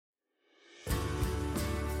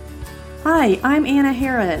Hi, I'm Anna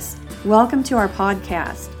Harris. Welcome to our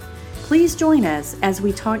podcast. Please join us as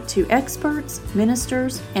we talk to experts,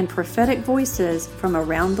 ministers, and prophetic voices from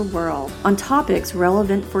around the world on topics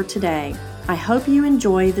relevant for today. I hope you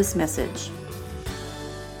enjoy this message.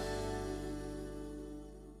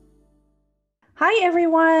 Hi,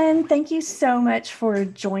 everyone. Thank you so much for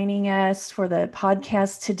joining us for the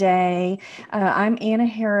podcast today. I'm Anna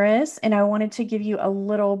Harris, and I wanted to give you a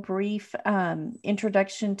little brief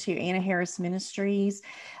introduction to Anna Harris Ministries.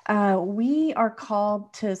 We are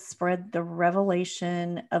called to spread the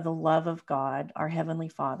revelation of the love of God, our Heavenly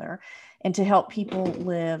Father, and to help people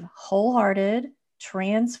live wholehearted,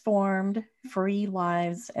 transformed, free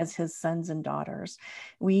lives as His sons and daughters.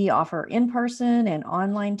 We offer in-person and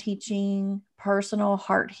online teaching, personal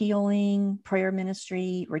heart healing, prayer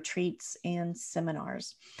ministry, retreats, and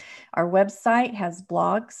seminars. Our website has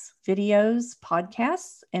blogs, videos,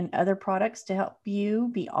 podcasts, and other products to help you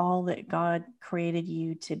be all that God created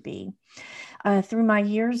you to be. Through my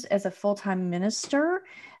years as a full-time minister,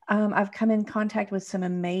 I've come in contact with some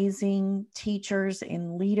amazing teachers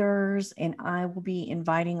and leaders, and I will be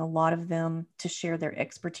inviting a lot of them to share their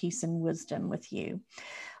expertise and wisdom with you.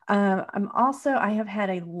 I have had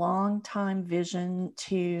a long time vision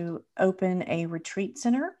to open a retreat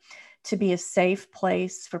center to be a safe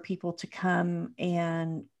place for people to come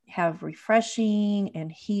and have refreshing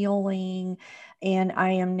and healing. And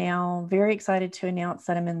I am now very excited to announce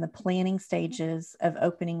that I'm in the planning stages of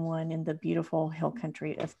opening one in the beautiful hill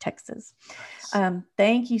country of Texas.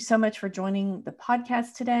 Thank you so much for joining the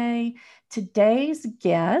podcast today. Today's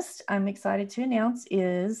guest, I'm excited to announce,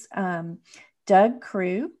 is Doug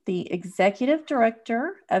Crew, the Executive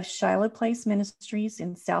Director of Shiloh Place Ministries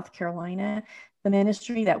in South Carolina, the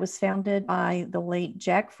ministry that was founded by the late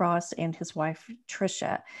Jack Frost and his wife,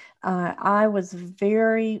 Tricia. I was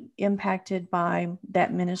very impacted by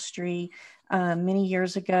that ministry many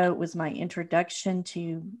years ago. It was my introduction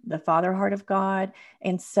to the Father Heart of God.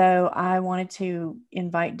 And so I wanted to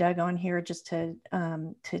invite Doug on here just to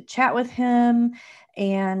chat with him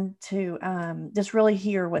and to just really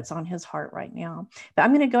hear what's on his heart right now. But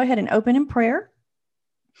I'm going to go ahead and open in prayer.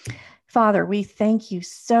 Father, we thank you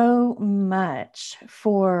so much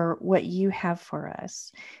for what you have for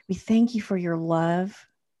us. We thank you for your love.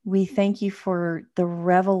 We thank you for the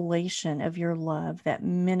revelation of your love that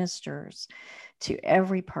ministers to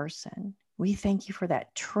every person. We thank you for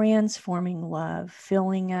that transforming love,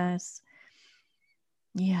 filling us.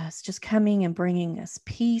 Yes, just coming and bringing us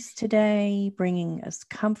peace today, bringing us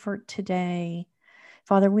comfort today.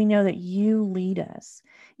 Father, we know that you lead us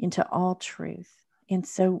into all truth. And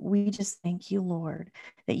so we just thank you, Lord,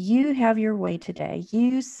 that you have your way today.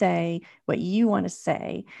 You say what you want to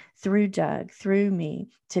say through Doug, through me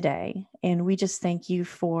today. And we just thank you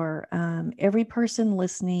for every person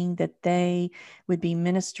listening, that they would be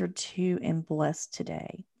ministered to and blessed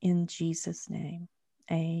today. In Jesus' name,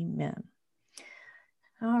 amen.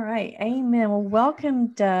 All right. Amen. Well,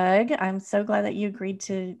 welcome, Doug. I'm so glad that you agreed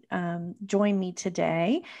to join me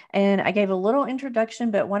today. And I gave a little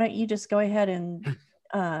introduction, but why don't you just go ahead and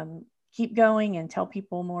keep going and tell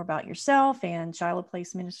people more about yourself and Shiloh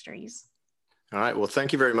Place Ministries. All right. Well,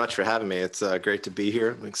 thank you very much for having me. It's great to be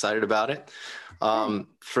here. I'm excited about it.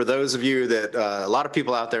 For those of you that a lot of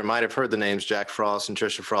people out there might have heard the names Jack Frost and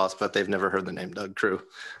Tricia Frost, but they've never heard the name Doug Crew.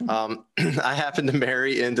 I happen to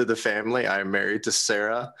marry into the family. I'm married to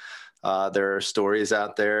Sarah. There are stories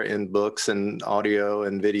out there in books and audio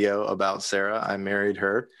and video about Sarah. I married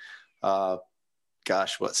her,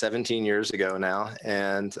 17 years ago now.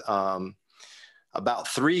 And about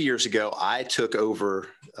 3 years ago, I took over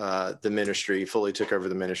the ministry, fully took over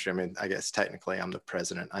the ministry. I mean, I guess technically I'm the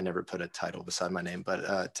president. I never put a title beside my name,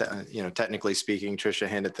 but technically speaking, Tricia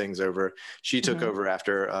handed things over. She took over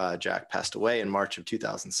after Jack passed away in March of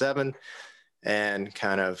 2007, and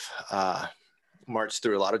kind of marched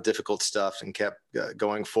through a lot of difficult stuff and kept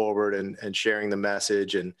going forward and sharing the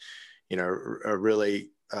message, and really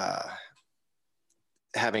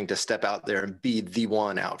having to step out there and be the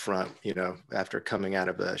one out front, after coming out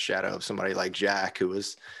of the shadow of somebody like Jack, who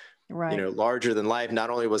was, larger than life. Not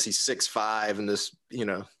only was he 6'5" and this,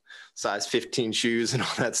 size 15 shoes and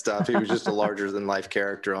all that stuff, he was just a larger than life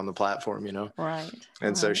character on the platform, Right.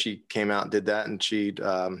 And so she came out and did that, and she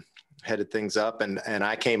headed things up. And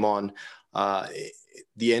I came on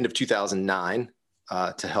the end of 2009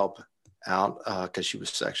 to help out because she was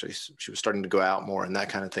starting to go out more and that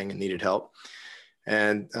kind of thing and needed help.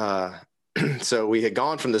 And so we had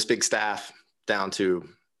gone from this big staff down to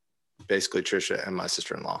basically Tricia and my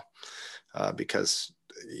sister-in-law because,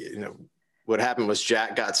 what happened was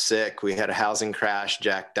Jack got sick. We had a housing crash.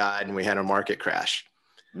 Jack died, and we had a market crash.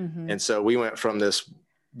 Mm-hmm. And so we went from this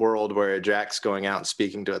world where Jack's going out and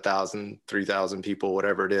speaking to 1,000, 3,000 people,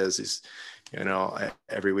 whatever it is, he's,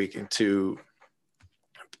 every week, to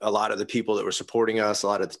a lot of the people that were supporting us, a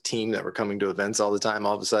lot of the team that were coming to events all the time,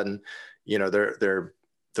 all of a sudden,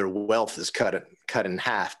 their wealth is cut in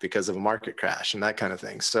half because of a market crash and that kind of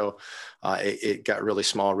thing. So it got really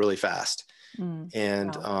small really fast.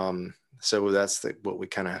 And wow. So that's what we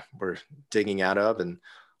kind of were digging out of. And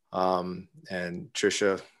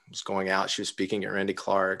Trisha was going out. She was speaking at Randy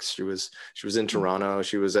Clark's. She was in Toronto.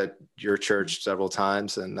 She was at your church several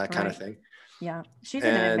times and that kind of thing. Yeah. She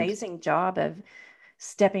did an amazing job of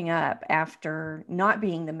stepping up after not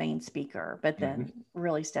being the main speaker, but then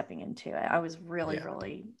really stepping into it. I was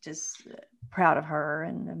really just proud of her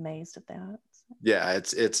and amazed at that. Yeah.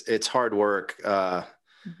 It's hard work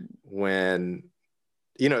when,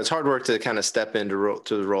 it's hard work to kind of step into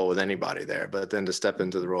the role with anybody there, but then to step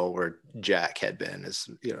into the role where Jack had been is,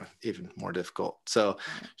 even more difficult. So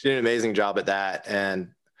she did an amazing job at that.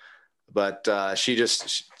 But she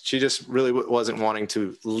just really wasn't wanting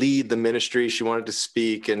to lead the ministry. She wanted to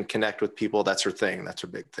speak and connect with people. That's her thing. That's her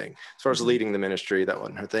big thing. As far as leading the ministry, that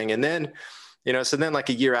wasn't her thing. And then, so then like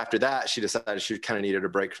a year after that, she decided she kind of needed a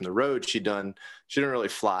break from the road. She didn't really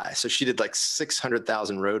fly. So she did like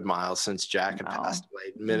 600,000 road miles since Jack had passed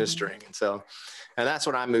away ministering. And that's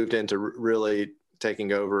when I moved into really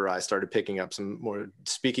taking over. I started picking up some more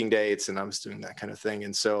speaking dates and I was doing that kind of thing.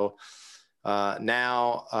 And so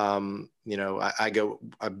now, I've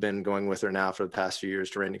been going with her now for the past few years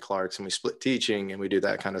to Randy Clark's, and we split teaching and we do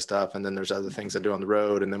that kind of stuff. And then there's other things I do on the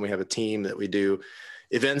road. And then we have a team that we do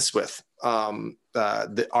events with,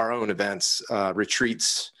 our own events,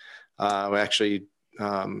 retreats. We actually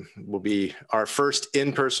will be our first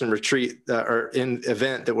in-person retreat or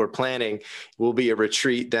event that we're planning will be a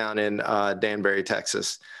retreat down in Danbury,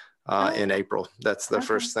 Texas in April. That's the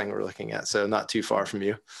first thing we're looking at. So not too far from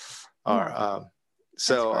you. What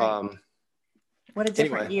a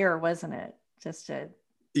different year, wasn't it? Just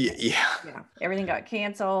everything got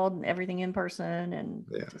canceled, everything in person, and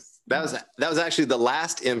that was actually the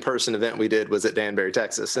last in-person event we did was at Danbury,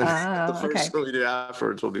 Texas, and the first one we do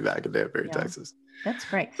afterwards will be back in Danbury, Texas. That's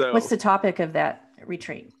great. So, what's the topic of that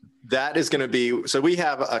retreat? That is going to be, so we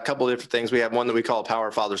have a couple of different things. We have one that we call Power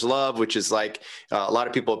of Father's Love, which is like a lot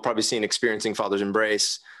of people have probably seen Experiencing Father's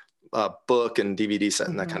Embrace book and DVD set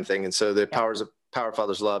and that kind of thing. And so the Power of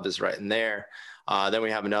Father's Love is right in there. Then we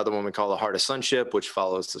have another one we call The Heart of Sonship, which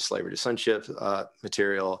follows the Slavery to Sonship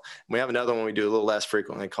material. And we have another one we do a little less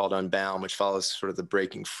frequently called Unbound, which follows sort of the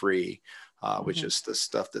Breaking Free, which is the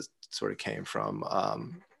stuff that sort of came from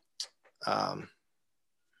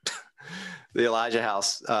the Elijah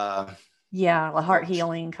House. The heart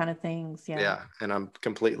healing kind of things. Yeah. And I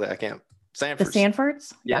can't. Sanfords. The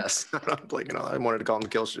Sanfords? Yes. I'm blanking on that. I wanted to call them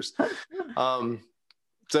the Kilsters.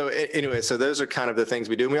 So anyway, so those are kind of the things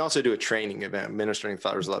we do. And we also do a training event, Ministering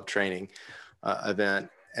Father's Love training event.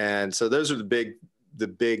 And so those are the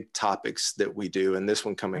big topics that we do. And this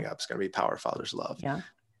one coming up is going to be Power of Father's Love. Yeah.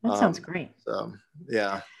 That sounds great. So,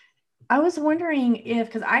 yeah. I was wondering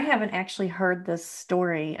because I haven't actually heard this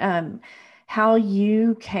story, how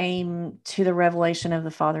you came to the revelation of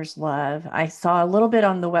the Father's love. I saw a little bit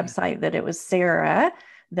on the website that it was Sarah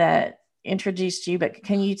that introduced you, but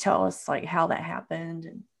can you tell us like how that happened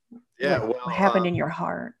and what happened in your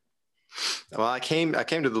heart? Well, I came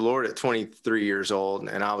to the Lord at 23 years old,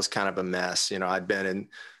 and I was kind of a mess. I'd been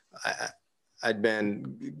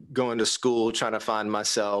going to school, trying to find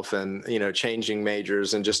myself and, changing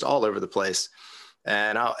majors and just all over the place.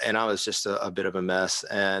 And I was just a bit of a mess.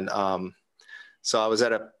 And, so I was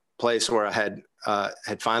at a place where I had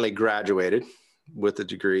finally graduated with a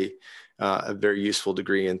degree, a very useful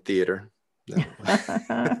degree in theater.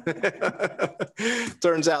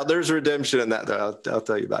 Turns out there's redemption in that, though. I'll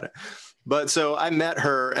tell you about it. But so I met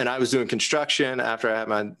her, and I was doing construction after I had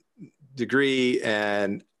my degree,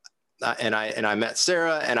 and I met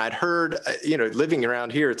Sarah, and I'd heard, living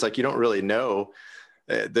around here, it's like you don't really know.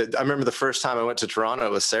 I remember the first time I went to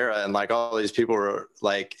Toronto with Sarah, and like all these people were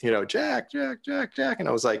like, Jack. And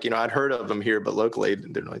I was like, I'd heard of him here, but locally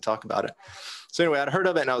didn't really talk about it. So anyway, I'd heard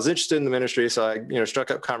of it and I was interested in the ministry. So I,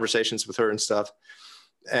 struck up conversations with her and stuff.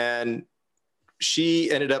 And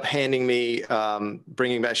she ended up handing me,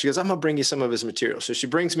 bringing back, she goes, I'm going to bring you some of his material. So she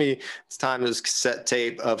brings me this time his cassette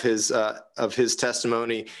tape of his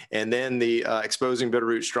testimony. And then the Exposing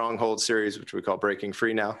Bitterroot Stronghold series, which we call Breaking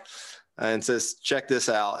Free now. and says, check this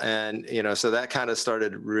out. And, so that kind of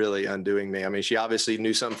started really undoing me. I mean, she obviously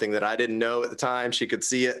knew something that I didn't know at the time. She could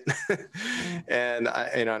see it. And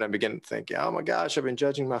and I began to think, oh my gosh, I've been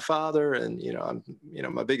judging my father. And,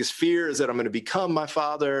 my biggest fear is that I'm going to become my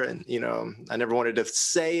father. And, I never wanted to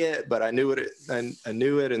say it, but I knew it. I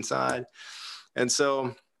knew it inside. And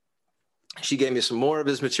so she gave me some more of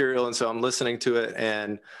his material. And so I'm listening to it.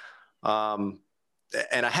 And I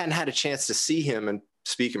hadn't had a chance to see him and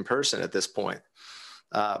speak in person at this point.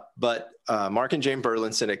 But Mark and Jane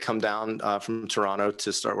Burlinson had come down from Toronto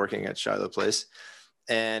to start working at Shiloh Place.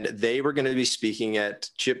 And they were going to be speaking at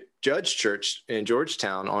Chip Judge Church in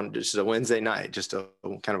Georgetown on just a Wednesday night, just a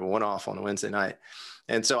kind of a one-off on a Wednesday night.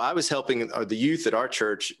 And so I was helping the youth at our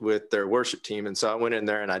church with their worship team. And so I went in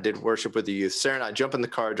there and I did worship with the youth. Sarah and I jump in the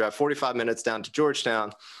car, drive 45 minutes down to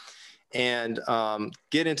Georgetown, and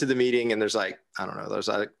get into the meeting. And there's like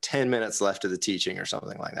 10 minutes left of the teaching or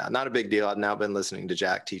something like that. Not a big deal. I've now been listening to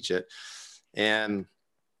Jack teach it. And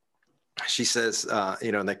she says,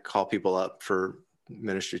 and they call people up for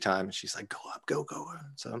ministry time. And she's like, go up, go.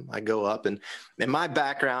 So I go up, and my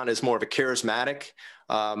background is more of a charismatic,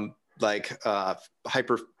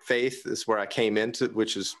 hyper faith is where I came into,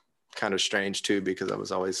 which is kind of strange too, because I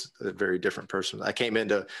was always a very different person. I came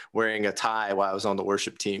into wearing a tie while I was on the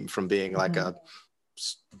worship team from being like a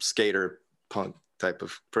skater punk type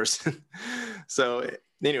of person. So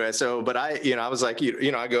anyway, but I was like,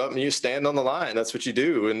 I go up and you stand on the line. That's what you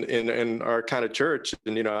do in our kind of church.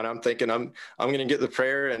 And, and I'm thinking I'm going to get the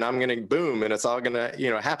prayer and I'm going to boom. And it's all going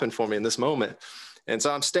to, happen for me in this moment. And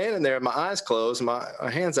so I'm standing there, my eyes closed, my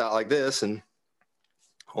hands out like this. And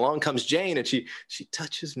along comes Jane, and she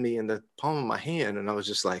touches me in the palm of my hand. And I was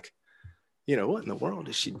just like, what in the world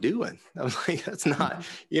is she doing? I was like, that's not,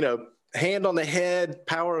 hand on the head,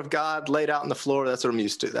 power of God laid out on the floor. That's what I'm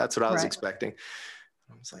used to. That's what I was expecting.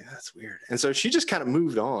 I was like, that's weird. And so she just kind of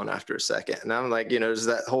moved on after a second. And I'm like, there's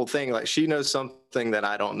that whole thing, like she knows something that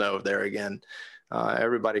I don't know there again.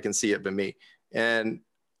 Everybody can see it but me. And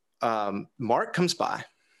Mark comes by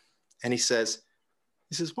and he says,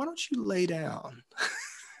 why don't you lay down?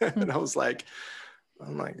 And I'm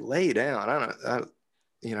like, lay down. I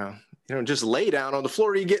don't, just lay down on the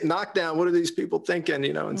floor. You get knocked down. What are these people thinking?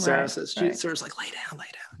 And Sarah says, Sarah's like, lay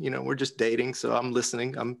down. We're just dating. So I'm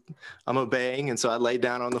listening, I'm obeying. And so I lay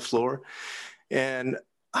down on the floor, and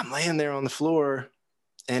I'm laying there on the floor,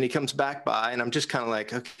 and he comes back by, and I'm just kind of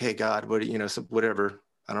like, okay, God, what, so whatever.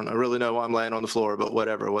 I don't really know why I'm laying on the floor, but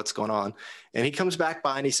whatever, what's going on. And he comes back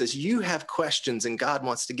by and he says, you have questions and God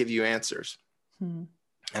wants to give you answers. And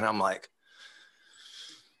I'm like,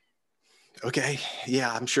 okay,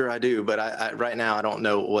 yeah, I'm sure I do. But I right now, I don't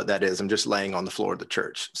know what that is. I'm just laying on the floor of the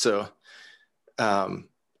church. So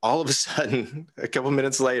all of a sudden, a couple of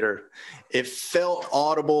minutes later, it felt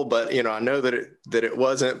audible, but, I know that it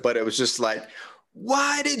wasn't, but it was just like,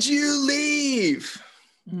 why did you leave?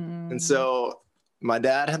 And so my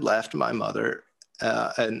dad had left my mother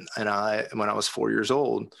and I, when I was 4 years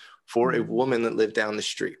old, for a woman that lived down the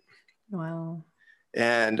street. Wow.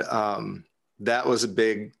 And that was a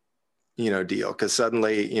big, deal, because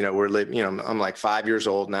suddenly, we're living, I'm like 5 years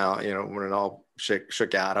old now, when it all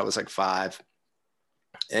shook out, I was like 5.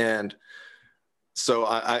 And so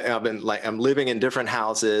I've been like, I'm living in different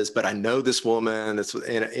houses, but I know this woman that's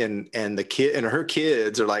and the kid and her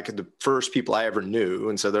kids are like the first people I ever knew.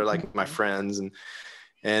 And so they're like my friends.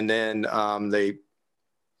 And then they,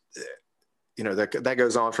 that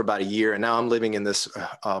goes on for about a year. And now I'm living in this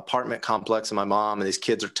apartment complex with my mom, and these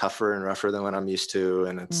kids are tougher and rougher than what I'm used to.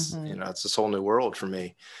 And it's, it's this whole new world for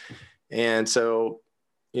me. And so,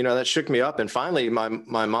 that shook me up. And finally, my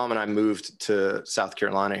mom and I moved to South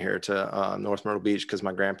Carolina here to North Myrtle Beach, because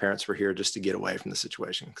my grandparents were here just to get away from the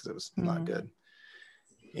situation, because it was not good.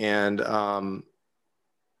 And,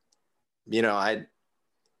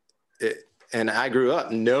 and I grew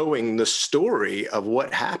up knowing the story of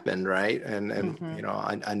what happened, right? And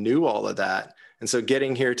I knew all of that. And so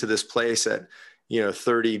getting here to this place at,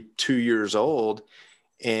 32 years old,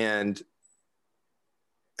 and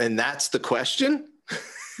that's the question.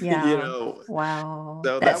 Yeah. Wow.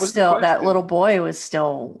 So that was still, that little boy was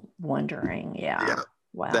still wondering. Yeah.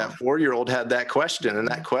 Wow. That 4-year-old had that question, and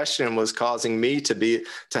that question was causing me to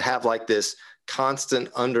have like this constant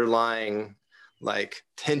underlying like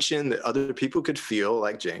tension that other people could feel,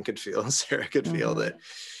 like Jane could feel, and Sarah could feel, that,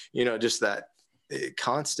 just that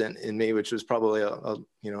constant in me, which was probably an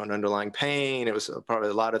underlying pain. It was probably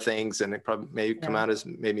a lot of things, and it probably maybe come out as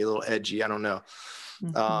maybe a little edgy. I don't know.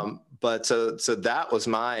 But so that was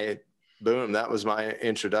my that was my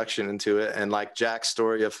introduction into it. And like Jack's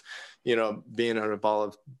story of, being on a ball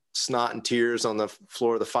of snot and tears on the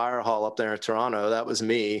floor of the fire hall up there in Toronto. That was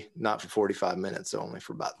me, not for 45 minutes, only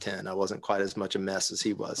for about 10. I wasn't quite as much a mess as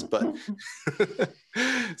he was, but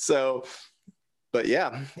so, but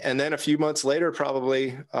yeah. And then a few months later,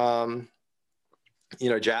 probably,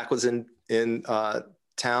 Jack was in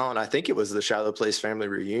town. I think it was the Shiloh Place family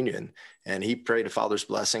reunion, and he prayed a Father's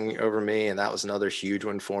blessing over me. And that was another huge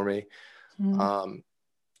one for me.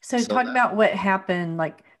 So talk about what happened,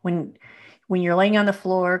 like when you're laying on the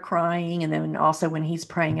floor crying, and then also when he's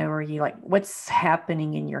praying over you, like what's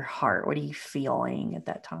happening in your heart? What are you feeling at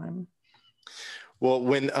that time? Well,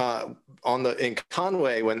 when in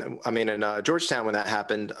Conway, in Georgetown, when that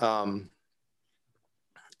happened,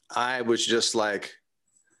 I was just like,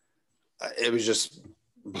 it was just,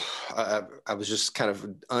 I was just kind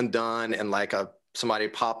of undone, and like somebody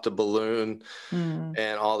popped a balloon,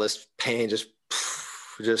 and all this pain just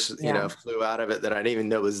flew out of it that I didn't even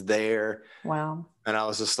know was there. Wow. And I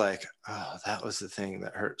was just like, oh, that was the thing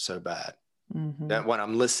that hurt so bad. That when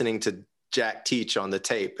I'm listening to Jack teach on the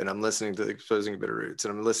tape, and I'm listening to Exposing Bitter Roots,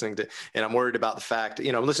 and I'm worried about the fact, I'm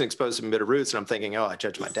listening to Exposing Bitter Roots, and I'm thinking, oh, I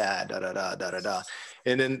judge my dad, da, da, da, da, da, da.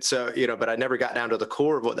 And then, so, but I never got down to the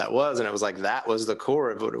core of what that was. And it was like, that was the core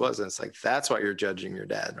of what it was. And it's like, that's why you're judging your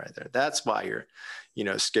dad right there. That's why you're,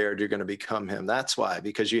 scared you're going to become him. That's why,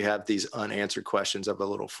 because you have these unanswered questions of a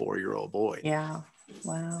little 4-year-old boy. Yeah.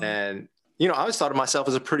 Wow. And, I always thought of myself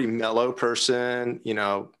as a pretty mellow person,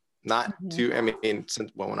 not too,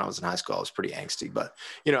 when I was in high school, I was pretty angsty, but,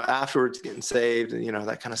 afterwards getting saved and,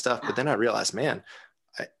 that kind of stuff. But then I realized, man,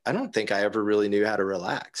 I don't think I ever really knew how to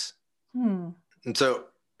relax. And so,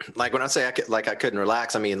 like, when I say I couldn't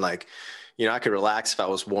relax, I mean, like, I could relax if I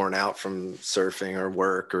was worn out from surfing or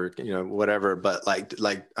work or, whatever, but like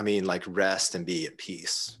rest and be at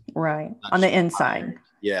peace. Right. On the inside.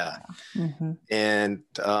 Yeah. And,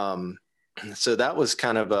 so that was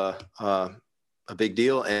kind of a big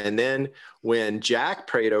deal. And then when Jack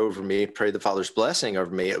prayed the Father's blessing over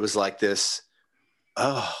me, it was like this,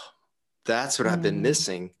 oh, that's what I've been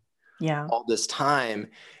missing all this time.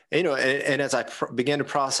 And as I began to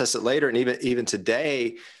process it later, and even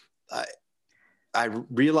today, I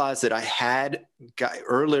realized that I had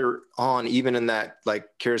earlier on, even in that like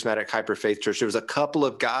charismatic hyper faith church, there was a couple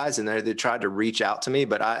of guys in there that tried to reach out to me,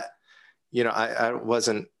 but I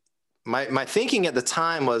wasn't, my thinking at the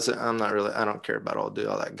time was, I don't care about all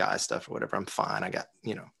that guy stuff or whatever. I'm fine. I got,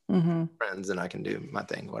 friends, and I can do my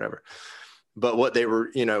thing, whatever. But what they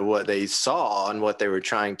were, what they saw and what they were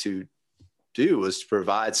trying to do was to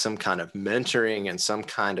provide some kind of mentoring and some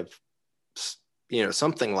kind of,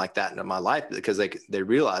 something like that into my life, because they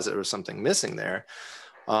realized there was something missing there.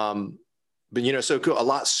 But, so a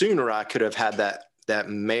lot sooner I could have had that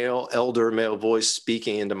elder male voice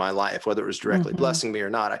speaking into my life, whether it was directly blessing me or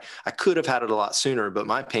not. I could have had it a lot sooner, but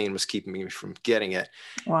my pain was keeping me from getting it.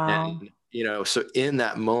 Wow. And, so in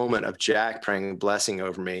that moment of Jack praying blessing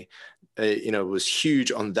over me, it was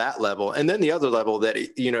huge on that level. And then the other level that,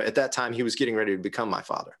 at that time he was getting ready to become my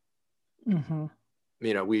father.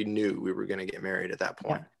 We knew we were going to get married at that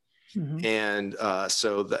point. And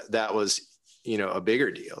so that was, a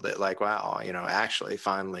bigger deal, that like, wow, actually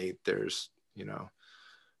finally there's,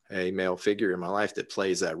 a male figure in my life that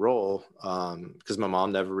plays that role. Because my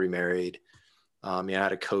mom never remarried. I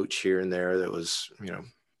had a coach here and there that was,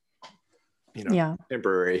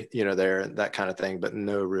 temporary, there, that kind of thing, but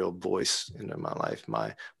no real voice into my life.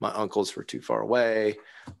 My uncles were too far away,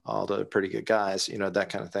 all the pretty good guys, that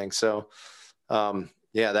kind of thing. So,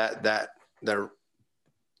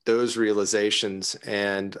 those realizations,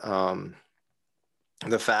 and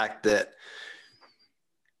the fact that,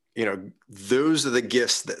 those are the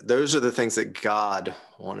gifts, those are the things that God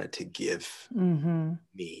wanted to give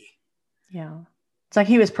me. Yeah. It's like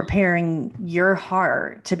he was preparing your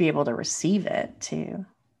heart to be able to receive it too.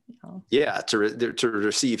 Yeah. To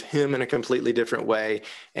receive him in a completely different way,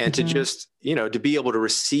 and to just, to be able to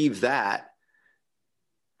receive that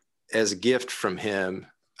as a gift from him,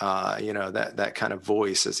 that kind of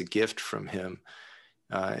voice as a gift from him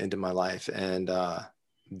into my life. And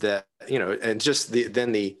that, and just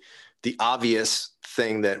the obvious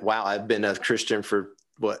thing that, wow, I've been a Christian for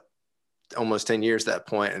almost 10 years at that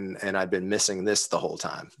point, and I've been missing this the whole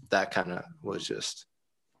time. That kind of was just,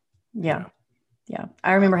 Yeah.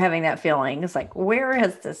 I remember having that feeling. It's like, where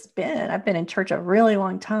has this been? I've been in church a really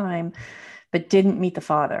long time, but didn't meet the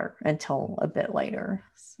Father until a bit later.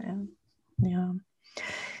 So, yeah.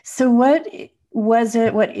 So what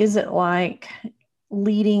is it like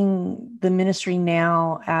leading the ministry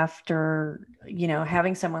now after,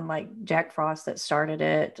 having someone like Jack Frost that started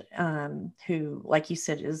it, who, like you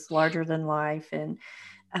said, is larger than life. And,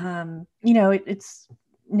 it's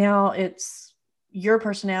now it's your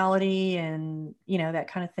personality and, that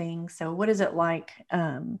kind of thing. So what is it like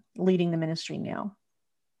leading the ministry now?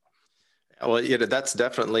 Well, that's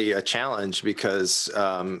definitely a challenge because,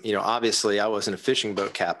 obviously I wasn't a fishing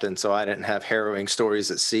boat captain, so I didn't have harrowing stories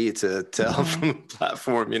at sea to tell from a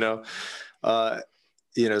platform,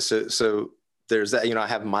 so there's that, I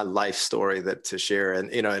have my life story to share, and,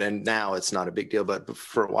 and now it's not a big deal, but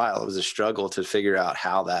for a while it was a struggle to figure out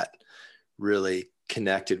how that really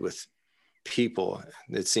connected with people.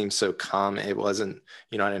 It seemed so common. It wasn't,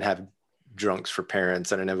 I didn't have drunks for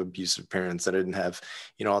parents. I didn't have abusive parents. I didn't have,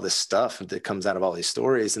 all this stuff that comes out of all these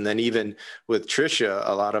stories. And then even with Trisha,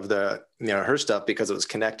 a lot of the, her stuff, because it was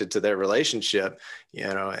connected to their relationship,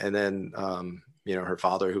 and then, her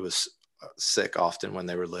father, who was sick often when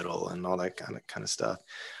they were little, and all that kind of stuff.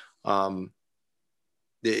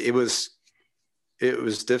 It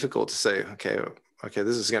was difficult to say, okay,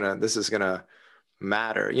 this is gonna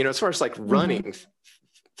matter, as far as like running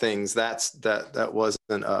things, that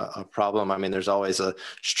wasn't a problem. I mean, there's always a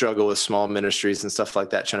struggle with small ministries and stuff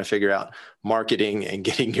like that, trying to figure out marketing and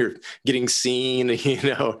getting seen,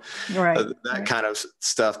 that kind of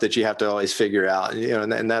stuff that you have to always figure out,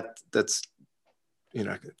 and that's,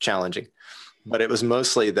 challenging. But it was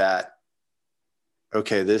mostly that,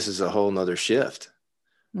 okay, this is a whole nother shift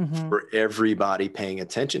for everybody paying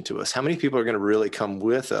attention to us. How many people are going to really come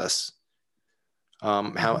with us?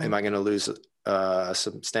 How am I going to lose a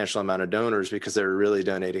substantial amount of donors because they're really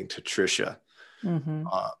donating to Trisha,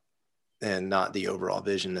 and not the overall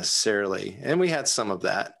vision necessarily? And we had some of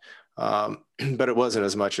that, but it wasn't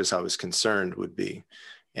as much as I was concerned would be.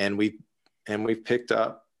 And we've picked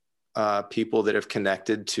up people that have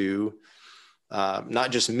connected to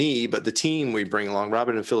not just me, but the team we bring along,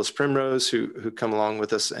 Robert and Phyllis Primrose, who come along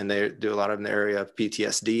with us, and they do a lot in the area of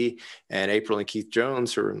PTSD, and April and Keith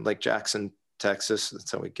Jones, who are in Lake Jackson, Texas.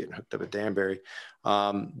 That's how we get hooked up at Danbury.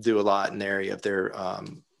 Do a lot in the area of their,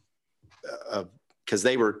 because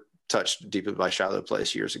they were touched deeply by Shiloh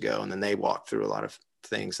Place years ago, and then they walked through a lot of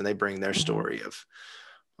things, and they bring their story of,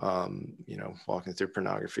 walking through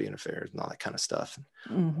pornography and affairs and all that kind of stuff.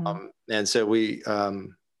 And so we,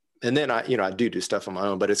 and then I do stuff on my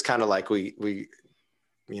own, but it's kind of like we,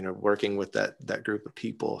 working with that group of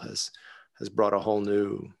people has brought a whole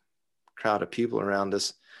new crowd of people around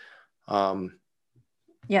us.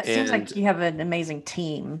 It seems like you have an amazing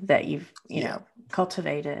team that you've,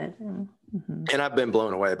 cultivated. And I've been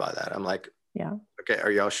blown away by that. I'm like, okay,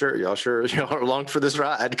 are y'all sure? Y'all are along for this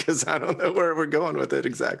ride? Because I don't know where we're going with it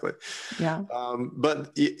exactly. Yeah.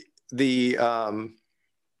 But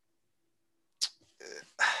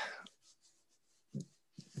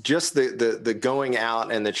just the going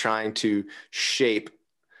out and the trying to shape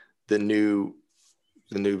the new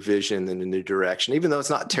vision and the new direction, even though it's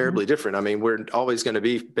not terribly different. I mean, we're always going to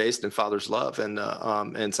be based in Father's love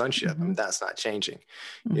and sonship. I mean, that's not changing.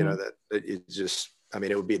 That it just, I mean,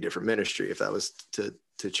 it would be a different ministry if that was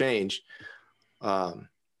to change.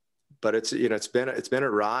 But it's, it's been a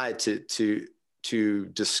ride to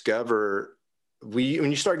discover. When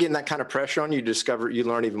you start getting that kind of pressure on you, you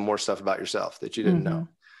learn even more stuff about yourself that you didn't know.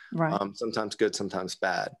 Right. Sometimes good, sometimes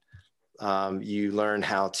bad. You learn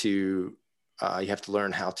how to, you have to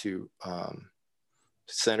learn how to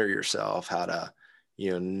center yourself, how to,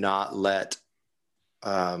 not let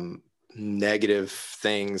negative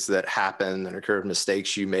things that happen and occurred,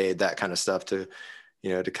 mistakes you made, that kind of stuff to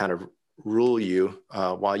kind of rule you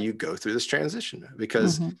while you go through this transition.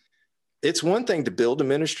 Because it's one thing to build a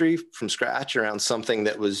ministry from scratch around something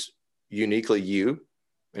that was uniquely you,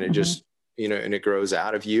 and it just, and it grows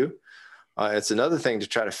out of you. It's another thing to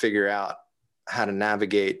try to figure out how to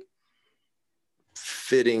navigate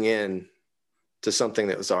fitting in to something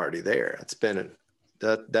that was already there. It's been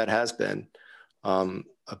that has been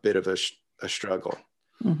a bit of a struggle,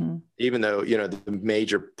 even though, the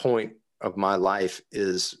major point of my life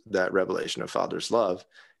is that revelation of Father's love.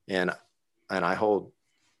 And I hold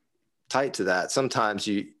tight to that. Sometimes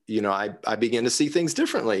I begin to see things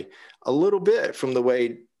differently a little bit from the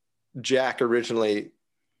way Jack originally,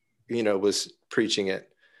 was preaching it.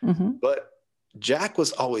 But Jack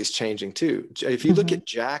was always changing too. If you look at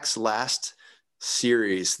Jack's last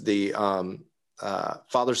series, the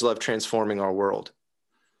Father's Love Transforming Our World,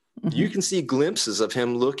 you can see glimpses of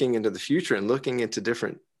him looking into the future and looking into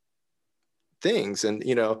different things. And,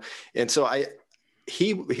 and so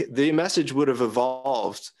the message would have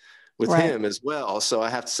evolved with him as well. So I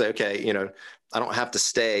have to say, okay, I don't have to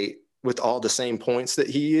stay with all the same points that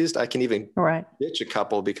he used. I can even ditch a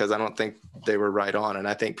couple because I don't think they were right on. And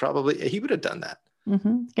I think probably he would have done that.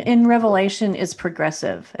 And Revelation is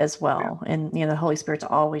progressive as well. And, the Holy Spirit's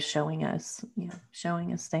always showing us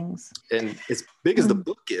things. And as big as the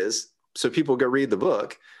book is, so people go read the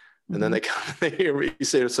book and then they hear me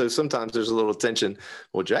say, so sometimes there's a little tension.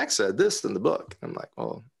 Well, Jack said this in the book. I'm like,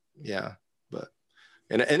 well, yeah, but,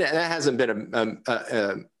 and that hasn't been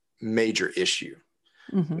a major issue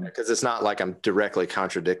because it's not like I'm directly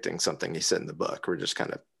contradicting something he said in the book. We're just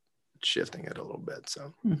kind of shifting it a little bit.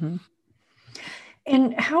 So.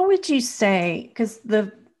 And how would you say, because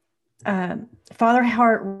the Father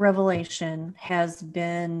Heart Revelation has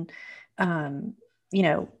been,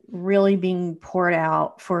 really being poured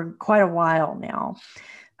out for quite a while now.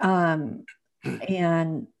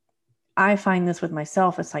 And I find this with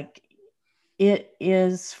myself, it's like, it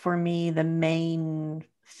is for me the main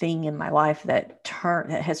thing in my life that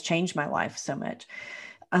has changed my life so much.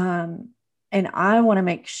 And I want to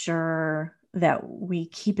make sure that we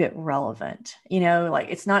keep it relevant, like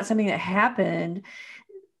it's not something that happened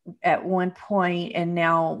at one point and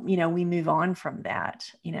now, we move on from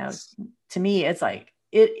that. To me, it's like,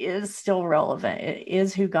 it is still relevant. It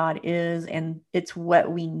is who God is, and it's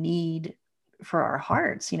what we need for our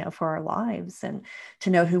hearts, for our lives, and to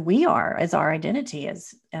know who we are as our identity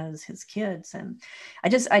as his kids. And I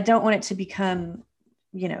don't want it to become,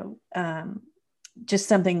 just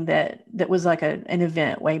something that was like an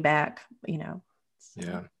event way back,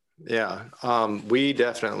 So. Yeah. We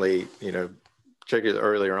definitely, particularly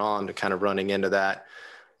earlier on, to kind of running into that,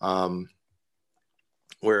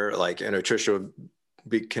 where like, Tricia would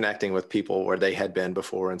be connecting with people where they had been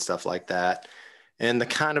before and stuff like that. And the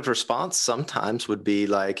kind of response sometimes would be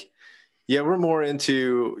like, yeah, we're more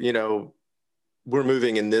into, we're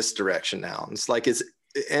moving in this direction now. It's like,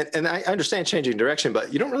 and I understand changing direction,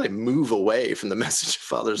 but you don't really move away from the message of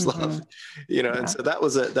Father's love, And so that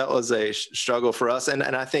was a struggle for us. And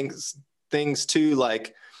I think things too,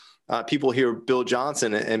 like people hear Bill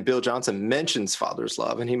Johnson, and Bill Johnson mentions Father's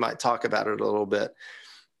love, and he might talk about it a little bit.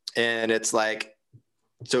 And it's like,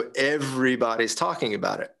 so everybody's talking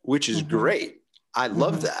about it, which is great. I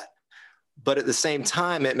love that. But at the same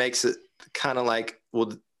time, it makes it kind of like,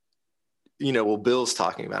 well, Bill's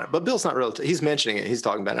talking about it, but Bill's not really, he's mentioning it. He's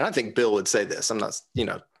talking about it. And I think Bill would say this, I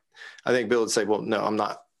think Bill would say, well, no, I'm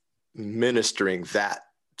not ministering that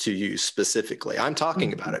to you specifically. I'm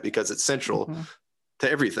talking about it because it's central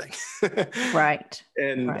to everything. Right.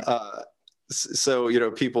 And,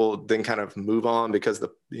 so, people then kind of move on because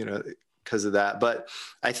of that. But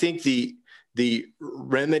I think the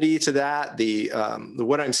remedy to that,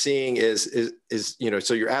 what I'm seeing is,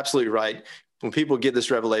 so you're absolutely right. When people get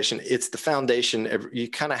this revelation, it's the foundation. You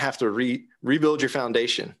kind of have to rebuild your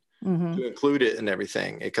foundation to include it in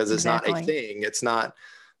everything, because it's not a thing. It's not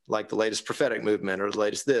like the latest prophetic movement or the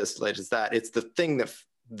latest this, the latest that. It's the thing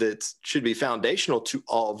that should be foundational to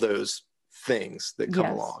all those things that come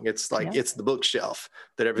along. It's like, it's the bookshelf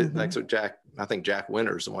that everything, like, so I think Jack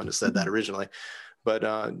Winter's the one that said that originally. But,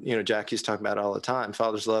 Jack used to talk about it all the time.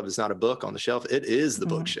 Father's love is not a book on the shelf. It is the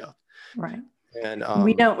bookshelf. Right. And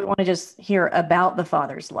we want to just hear about the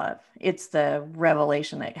Father's love. It's the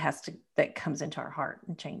revelation that comes into our heart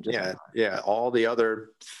and changes. Yeah. Yeah. All the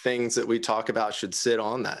other things that we talk about should sit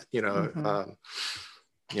on that,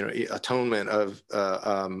 atonement of,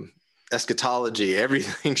 eschatology,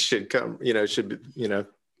 everything should come, should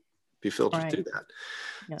be filtered through that.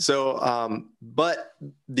 Yes. So, but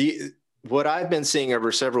what I've been seeing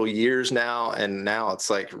over several years now, and now it's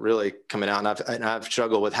like really coming out, and I've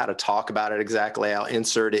struggled with how to talk about it exactly. I'll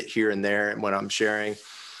insert it here and there when I'm sharing,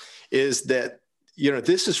 is that,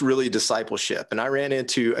 this is really discipleship. And I ran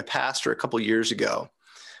into a pastor a couple of years ago,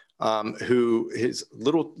 who his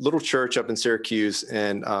little church up in Syracuse,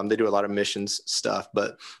 and they do a lot of missions stuff.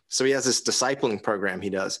 But so he has this discipling program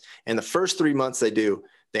he does. And the first 3 months they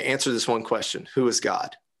answer this one question: who is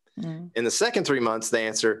God? In the second 3 months, they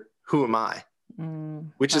answer, who am I?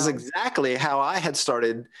 Which is exactly how I had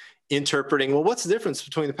started interpreting, well, what's the difference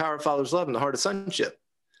between the power of Father's love and the heart of sonship?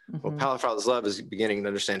 Well, power of Father's love is beginning to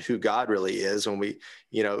understand who God really is when we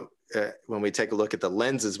take a look at the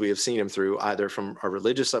lenses we have seen him through, either from our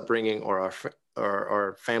religious upbringing or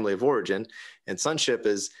our family of origin. And sonship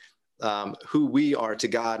is who we are to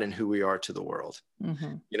God and who we are to the world.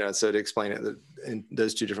 So to explain it in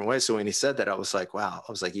those two different ways. So when he said that, I was like, wow.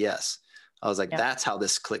 I was like, yes. I was like, that's how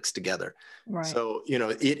this clicks together. Right. So,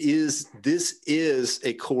 this is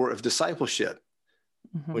a core of discipleship.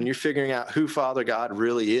 When you're figuring out who Father God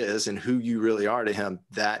really is and who you really are to him,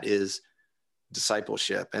 that is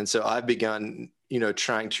discipleship. And so I've begun,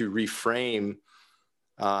 trying to reframe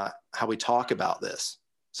how we talk about this.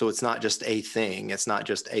 So it's not just a thing. It's not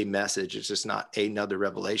just a message. It's just not another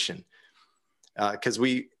revelation. Cause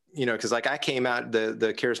cause like I came out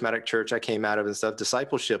the charismatic church I came out of and stuff,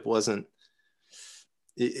 discipleship wasn't,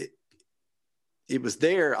 it was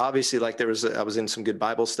there, obviously. Like I was in some good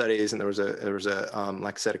Bible studies, and there was a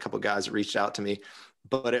like I said, a couple of guys that reached out to me,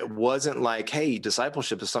 but it wasn't like, hey,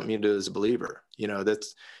 discipleship is something you do as a believer.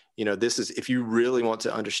 This is, if you really want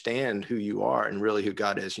to understand who you are and really who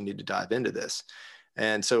God is, you need to dive into this.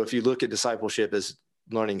 And so if you look at discipleship as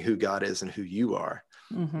learning who God is and who you are,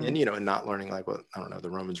 and, and not learning like what, I don't know, the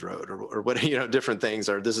Romans road or what, different things,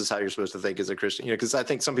 or this is how you're supposed to think as a Christian, because I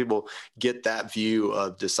think some people get that view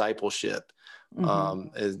of discipleship,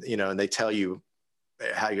 and they tell you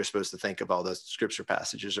how you're supposed to think of all those scripture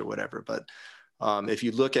passages or whatever. But if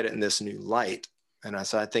you look at it in this new light,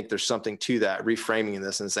 so I think there's something to that, reframing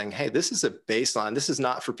this and saying, hey, this is a baseline. This is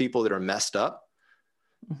not for people that are messed up.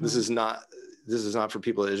 This is not for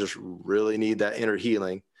people that just really need that inner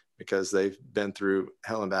healing because they've been through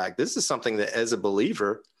hell and back. This is something that as a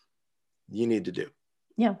believer, you need to do.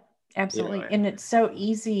 Yeah, absolutely. And it's so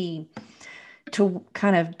easy to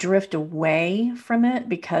kind of drift away from it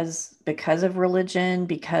because of religion,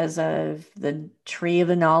 because of the tree of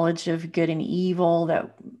the knowledge of good and evil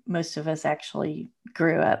that most of us actually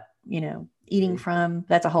grew up, eating from.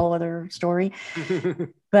 That's a whole other story.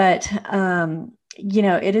 But,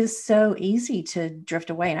 it is so easy to drift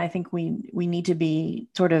away. And I think we need to be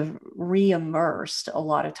sort of re-immersed a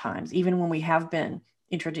lot of times, even when we have been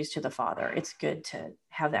introduced to the Father. It's good to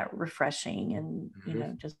have that refreshing and,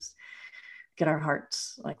 just get our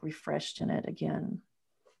hearts like refreshed in it again.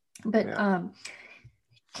 But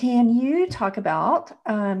can you talk about,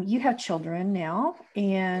 you have children now,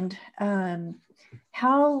 and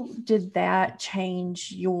how did that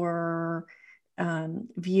change your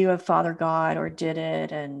view of Father God, or did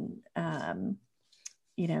it? And,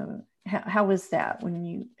 how was that when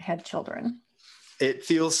you had children? It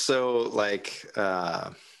feels so like,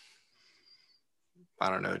 I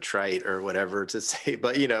don't know, trite or whatever to say,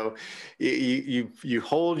 but you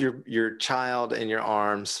hold your child in your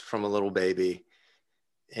arms from a little baby,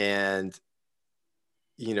 and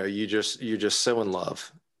you're just so in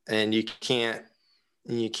love, and you can't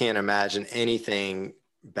imagine anything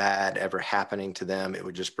bad ever happening to them. It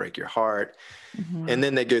would just break your heart. And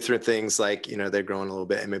then they go through things like, they're growing a little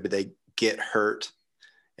bit and maybe they get hurt.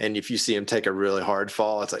 And if you see them take a really hard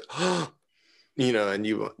fall, it's like, and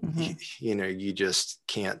you just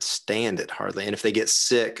can't stand it hardly. And if they get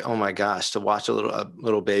sick, oh my gosh, to watch a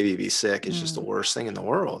little baby be sick is just the worst thing in the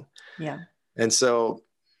world. Yeah. And so,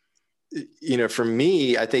 for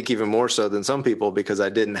me, I think even more so than some people, because I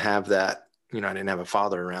didn't have that, I didn't have a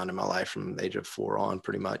father around in my life from the age of 4 on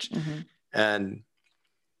pretty much. And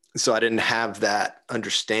so I didn't have that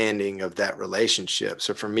understanding of that relationship.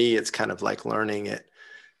 So for me, it's kind of like learning it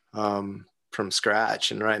from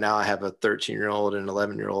scratch. And right now I have a 13-year-old, an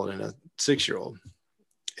 11-year-old, and a 6-year-old.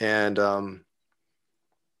 And, I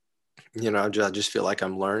just feel like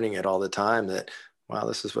I'm learning it all the time that, wow,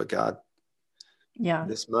 this is what God,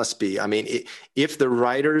 this must be. I mean, if the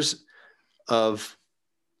writers of,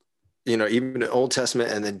 even the Old Testament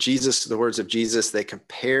and then Jesus, the words of Jesus, they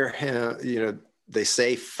compare him, they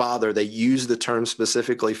say Father, they use the term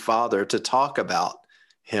specifically Father to talk about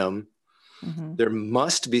him. There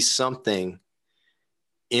must be something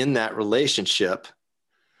in that relationship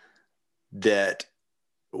that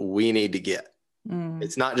we need to get.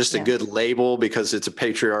 It's not just a good label because it's a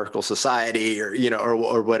patriarchal society or,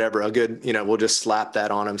 or whatever, a good, we'll just slap that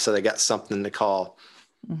on them. So they got something to call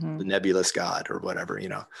the nebulous God or whatever,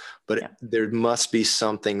 but there must be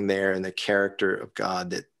something there in the character of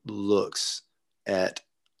God that looks at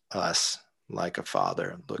us like a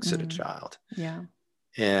father looks at a child. Yeah.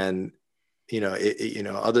 And,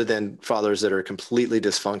 other than fathers that are completely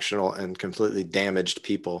dysfunctional and completely damaged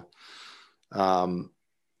people,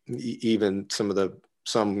 even some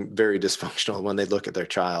very dysfunctional, when they look at their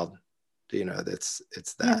child, it's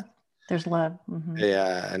that. Yeah, there's love.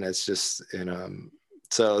 Yeah. And it's just,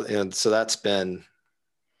 so that's been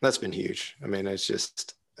huge. I mean, it's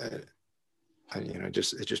just,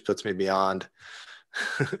 it just puts me beyond.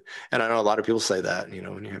 And I know a lot of people say that,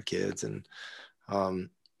 when you have kids and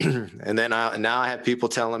then now I have people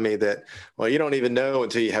telling me that, well, you don't even know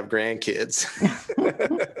until you have grandkids.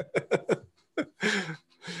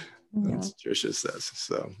 That's Tricia says.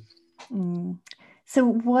 So. So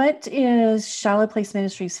what is Shiloh Place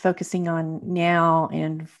Ministries focusing on now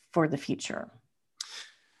and for the future?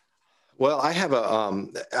 Well, I have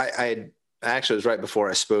I actually, it was right before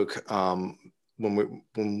I spoke. When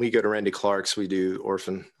we go to Randy Clark's, we do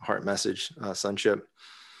Orphan Heart Message, Sonship.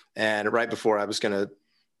 And right before I was going to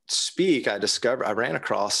speak, I ran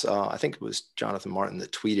across, I think it was Jonathan Martin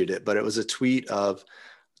that tweeted it, but it was a tweet of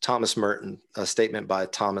Thomas Merton, a statement by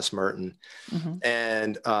Thomas Merton. Mm-hmm.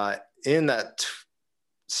 And in that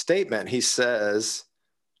statement, he says,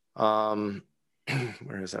 where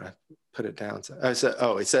is it? I put it down.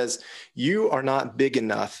 It says, you are not big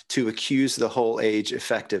enough to accuse the whole age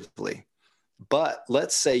effectively, but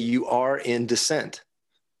let's say you are in dissent,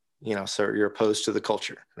 so you're opposed to the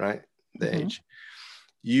culture, right? The Mm-hmm. age.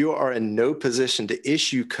 You are in no position to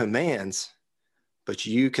issue commands, but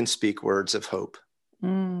you can speak words of hope.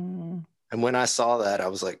 Mm. And when I saw that, I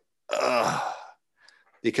was like, ugh,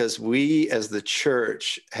 because we as the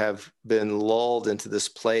church have been lulled into this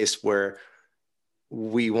place where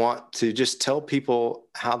we want to just tell people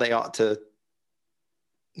how they ought to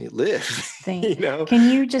live.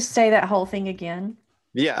 Can you just say that whole thing again?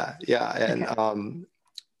 Yeah. And okay.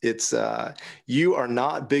 It's you are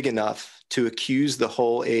not big enough to accuse the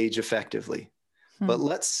whole age effectively. But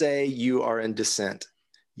let's say you are in dissent.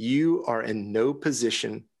 You are in no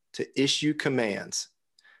position to issue commands,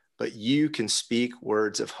 but you can speak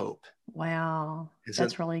words of hope. Wow.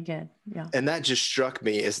 That's really good. Yeah. And that just struck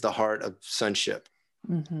me as the heart of sonship.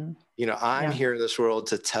 Mm-hmm. I'm here in this world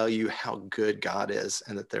to tell you how good God is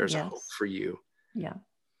and that there's a hope for you. Yeah.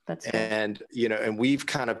 That's good. And, and we've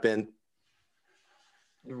kind of been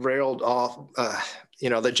railed off,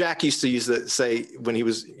 that Jack used to say when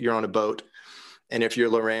you're on a boat, and if your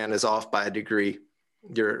Loran is off by a degree,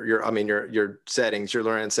 your settings, your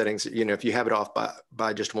Loran settings, if you have it off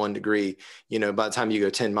by just 1 degree, by the time you go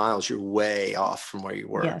 10 miles, you're way off from where you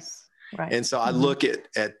were. Yes. Right. And so I look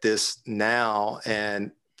at this now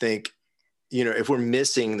and think, if we're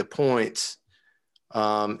missing the points,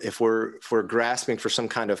 if we're grasping for some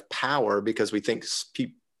kind of power because we think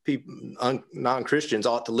non-Christians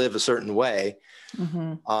ought to live a certain way,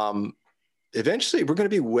 eventually we're going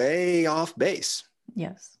to be way off base.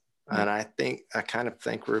 Yes. And I kind of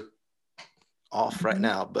think we're off right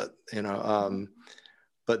now, but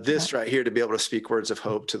but this right here, to be able to speak words of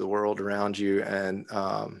hope to the world around you, and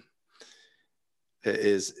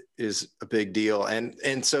is a big deal.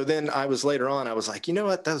 And so then I was later on, I was like, you know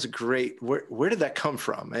what, that was great. Where did that come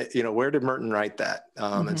from? Where did Merton write that?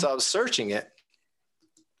 And so I was searching it,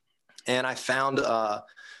 and I found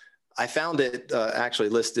it actually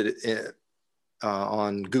listed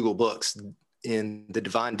on Google Books in The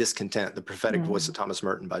Divine Discontent, the prophetic voice of Thomas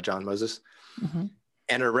Merton by John Moses.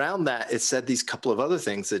 And around that, it said these couple of other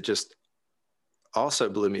things that just also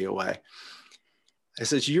blew me away. It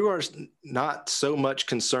says, you are not so much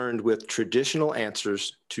concerned with traditional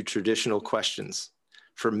answers to traditional questions,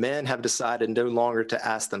 for men have decided no longer to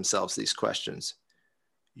ask themselves these questions.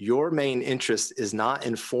 Your main interest is not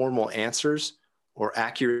in formal answers or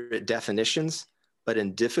accurate definitions, but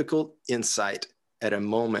in difficult insight at a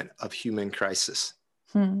moment of human crisis.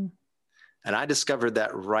 And I discovered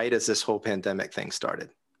that right as this whole pandemic thing started.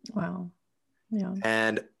 Wow. Yeah.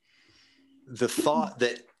 And the thought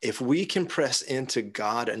that if we can press into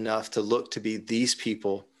God enough to look to be these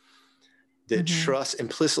people that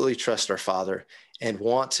implicitly trust our Father and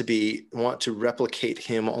want to replicate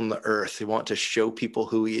him on the earth, who want to show people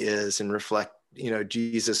who he is and reflect,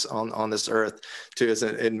 Jesus on this earth, too, as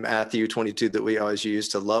in Matthew 22 that we always use,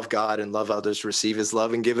 to love God and love others, receive his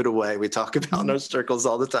love and give it away. We talk about in our circles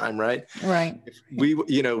all the time, right? Right. If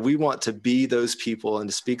we want to be those people and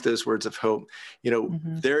to speak those words of hope.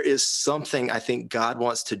 There is something I think God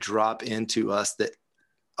wants to drop into us that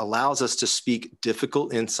allows us to speak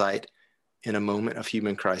difficult insight in a moment of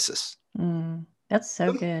human crisis. That's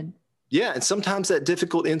so good. Yeah. And sometimes that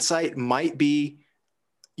difficult insight might be,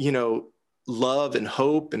 love and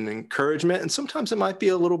hope and encouragement. And sometimes it might be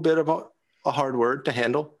a little bit of a hard word to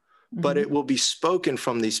handle, but it will be spoken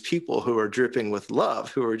from these people who are dripping with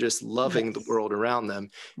love, who are just loving the world around them.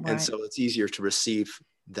 Right. And so it's easier to receive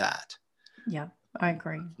that. Yeah, I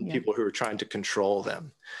agree. People who are trying to control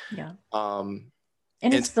them. Yeah. And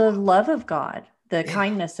it's the love of God, the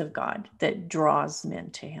kindness of God that draws men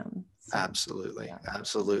to him. So,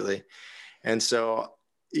 absolutely. And so,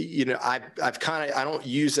 I've kind of, I don't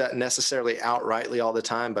use that necessarily outrightly all the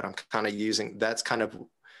time, but I'm kind of that's kind of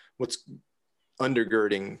what's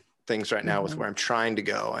undergirding things right now with where I'm trying to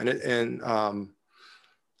go.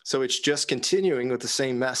 So it's just continuing with the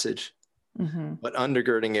same message, but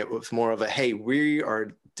undergirding it with more of a, hey, we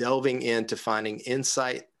are delving into finding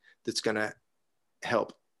insight that's going to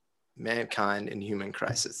help mankind in human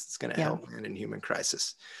crisis. It's going to help man in human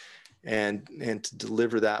crisis. And to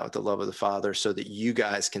deliver that with the love of the Father so that you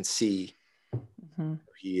guys can see who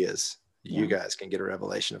he is. You guys can get a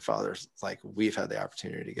revelation of Father like we've had the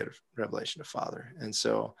opportunity to get a revelation of Father. And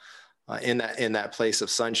so in that place of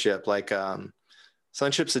sonship. Like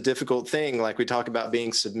sonship's a difficult thing. Like we talk about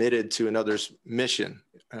being submitted to another's mission.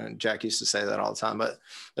 Jack used to say that all the time, but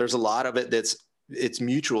there's a lot of it it's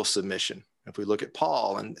mutual submission. If we look at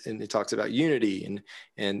Paul and he talks about unity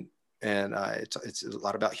and it's a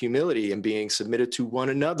lot about humility and being submitted to one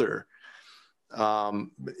another.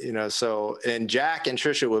 So, and Jack and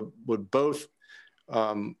Trisha would both,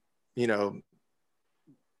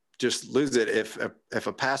 just lose it if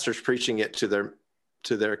a pastor's preaching it to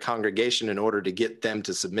their congregation in order to get them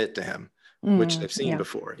to submit to him, which they've seen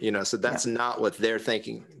before, so that's not what they're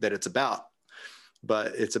thinking that it's about,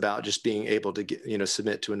 but it's about just being able to get,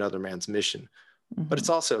 submit to another man's mission. But it's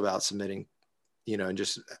also about submitting, and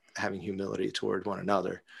just having humility toward one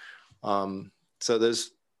another.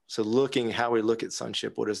 So looking how we look at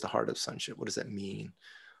sonship, what is the heart of sonship? What does that mean?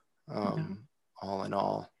 All in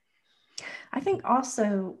all. I think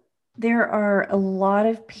also there are a lot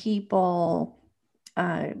of people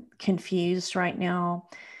confused right now.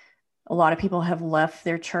 A lot of people have left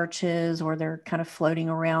their churches, or they're kind of floating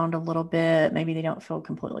around a little bit. Maybe they don't feel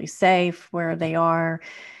completely safe where they are.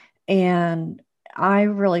 And I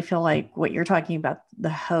really feel like what you're talking about, the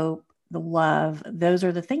hope, the love, those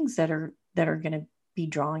are the things that are going to be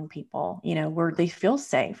drawing people, where they feel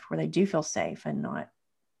safe, where they do feel safe and not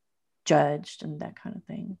judged and that kind of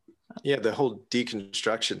thing. Yeah, the whole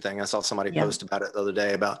deconstruction thing. I saw somebody post about it the other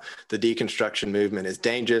day, about the deconstruction movement is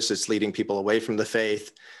dangerous. It's leading people away from the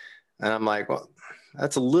faith. And I'm like, well,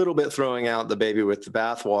 that's a little bit throwing out the baby with the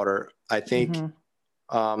bathwater. I think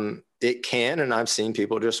it can, and I've seen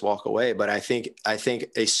people just walk away, but I think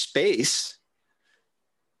a space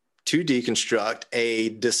to deconstruct, a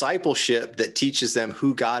discipleship that teaches them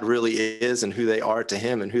who God really is and who they are to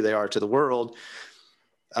him and who they are to the world,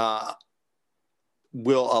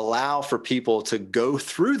 will allow for people to go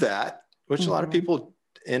through that, which a lot of people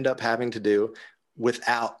end up having to do,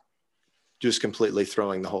 without just completely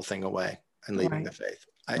throwing the whole thing away and leaving the faith.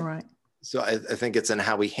 So I think it's in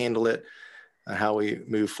how we handle it and how we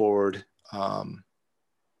move forward. And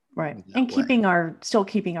still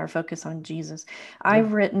keeping our focus on Jesus.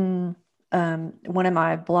 I've written, one of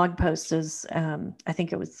my blog posts is, I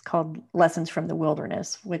think it was called Lessons from the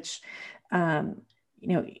Wilderness, which,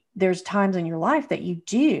 there's times in your life that you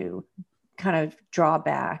do kind of draw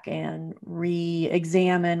back and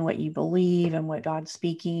re-examine what you believe and what God's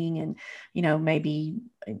speaking. And, maybe,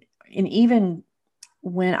 and even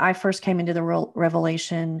when I first came into the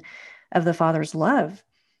revelation of the Father's love,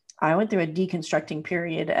 I went through a deconstructing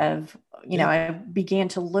period of, I began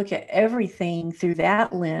to look at everything through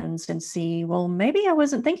that lens and see, well, maybe I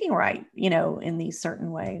wasn't thinking right, in these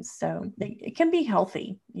certain ways. So it can be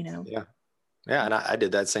healthy, Yeah. And I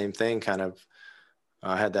did that same thing kind of.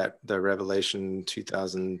 I had the revelation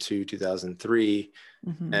 2002, 2003,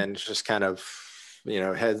 and just kind of,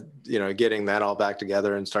 getting that all back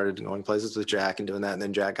together and started going places with Jack and doing that. And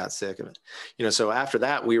then Jack got sick of it. So after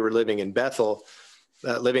that, we were living in Bethel,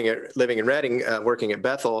 living in Redding, working at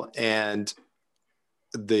Bethel, and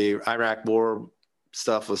the Iraq war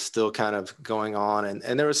stuff was still kind of going on.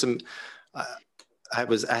 And there was some,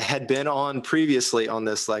 I had been on previously on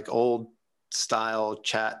this like old style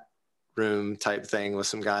chat room type thing with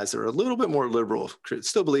some guys that were a little bit more liberal,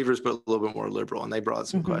 still believers, but a little bit more liberal. And they brought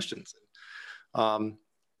some questions. And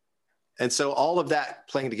so all of that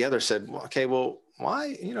playing together said, okay, well,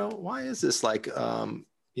 why is this like,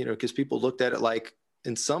 because people looked at it like,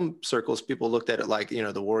 in some circles, people looked at it like,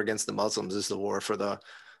 the war against the Muslims is the war for the,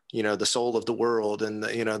 the soul of the world. And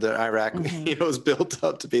the Iraq, was built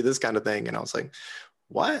up to be this kind of thing. And I was like,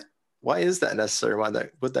 what? Why is that necessary?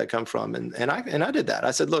 Would that come from? And I did that. I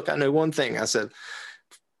said, look, I know one thing. I said,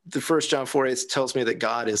 the 1 John 4:8 tells me that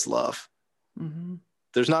God is love.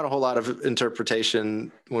 There's not a whole lot of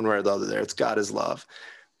interpretation one way or the other there. It's God is love.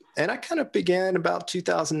 And I kind of began about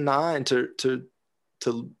 2009 to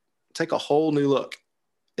take a whole new look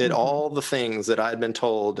at all the things that I had been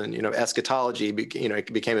told. And, eschatology,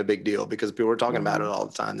 it became a big deal because people were talking about it all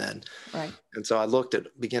the time then. Right. And so I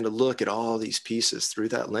began to look at all these pieces through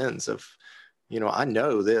that lens of, I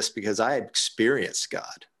know this because I experienced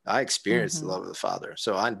God. I experienced the love of the Father.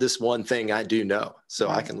 So this one thing I do know, so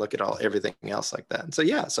I can look at everything else like that. And so,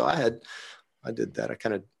 I did that. I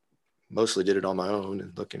kind of mostly did it on my own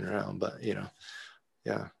and looking around, but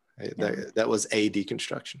that was a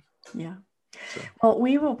deconstruction. Yeah. So. Well,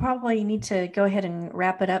 we will probably need to go ahead and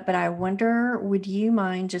wrap it up, but I wonder, would you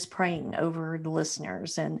mind just praying over the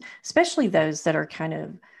listeners, and especially those that are kind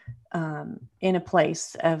of in a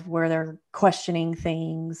place of where they're questioning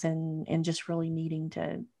things and just really needing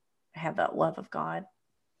to have that love of God?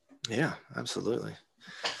 Yeah, absolutely.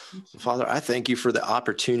 Father, I thank you for the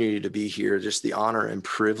opportunity to be here, just the honor and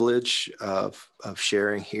privilege of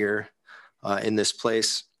sharing here in this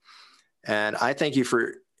place. And I thank you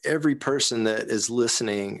for every person that is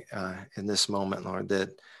listening in this moment, Lord,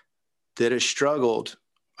 that has struggled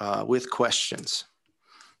with questions,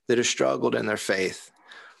 that has struggled in their faith.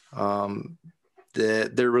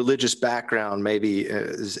 Their religious background maybe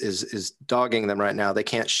is dogging them right now. They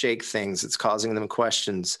can't shake things. It's causing them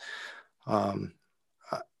questions.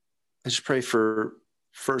 I just pray for,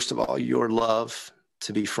 first of all, your love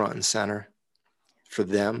to be front and center, for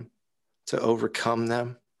them to overcome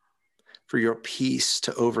them, for your peace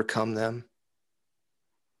to overcome them.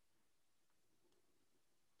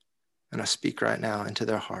 And I speak right now into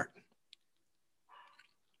their heart.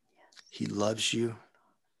 He loves you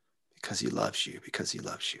because he loves you, because he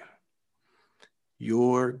loves you.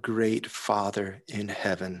 Your great Father in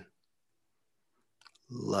heaven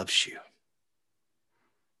loves you.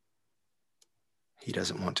 He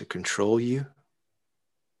doesn't want to control you.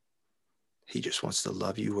 He just wants to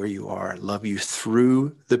love you where you are, love you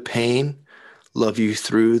through the pain, love you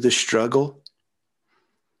through the struggle.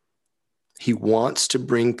 He wants to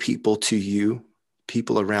bring people to you,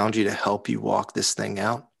 people around you, to help you walk this thing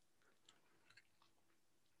out.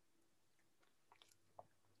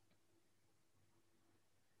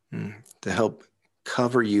 To help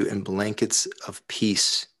cover you in blankets of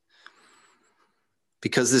peace.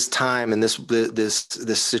 Because this time and this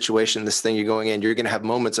situation, this thing you're going in, you're going to have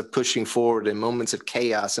moments of pushing forward and moments of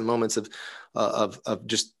chaos and moments of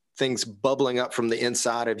just things bubbling up from the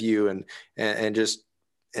inside of you and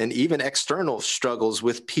even external struggles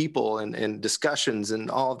with people and discussions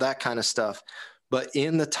and all of that kind of stuff. But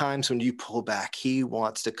in the times when you pull back, he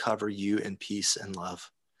wants to cover you in peace and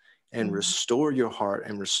love and restore your heart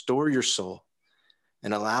and restore your soul,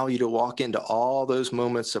 and allow you to walk into all those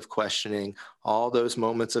moments of questioning, all those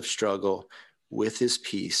moments of struggle with his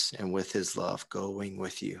peace and with his love going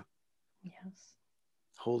with you. Yes.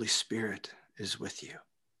 Holy Spirit is with you.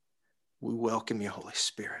 We welcome you, Holy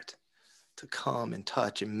Spirit, to come and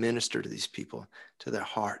touch and minister to these people, to their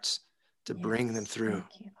hearts, to bring them through.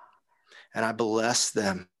 Thank you. And I bless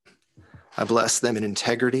them. I bless them in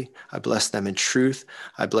integrity. I bless them in truth.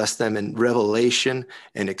 I bless them in revelation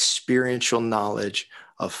and experiential knowledge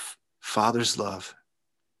of Father's love.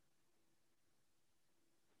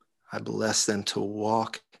 I bless them to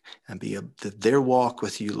walk and that their walk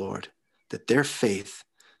with you, Lord, that their faith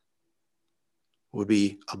would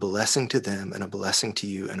be a blessing to them and a blessing to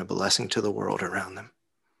you and a blessing to the world around them.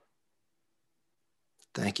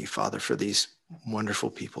 Thank you, Father, for these wonderful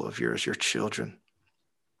people of yours, your children.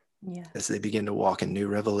 Yes. As they begin to walk in new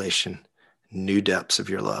revelation, new depths of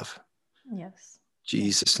your love. Yes.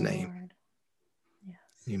 Jesus' yes, name. Lord. Yes.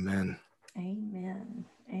 Amen. Amen.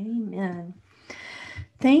 Amen.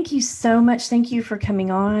 Thank you so much. Thank you for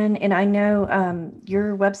coming on. And I know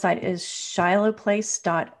your website is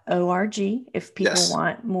shilohplace.org if people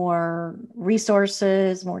want more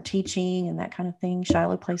resources, more teaching and that kind of thing,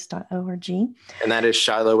 shilohplace.org. And that is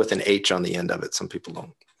Shiloh with an H on the end of it. Some people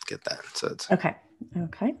don't get that. So it's okay.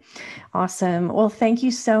 Awesome. Well, thank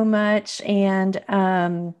you so much. And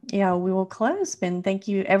we will close. And thank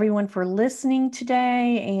you everyone for listening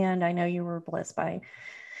today. And I know you were blessed by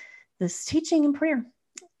this teaching and prayer.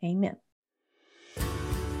 Amen.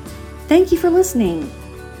 Thank you for listening.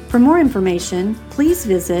 For more information, please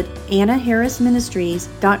visit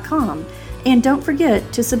AnnaHarrisMinistries.com and don't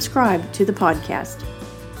forget to subscribe to the podcast.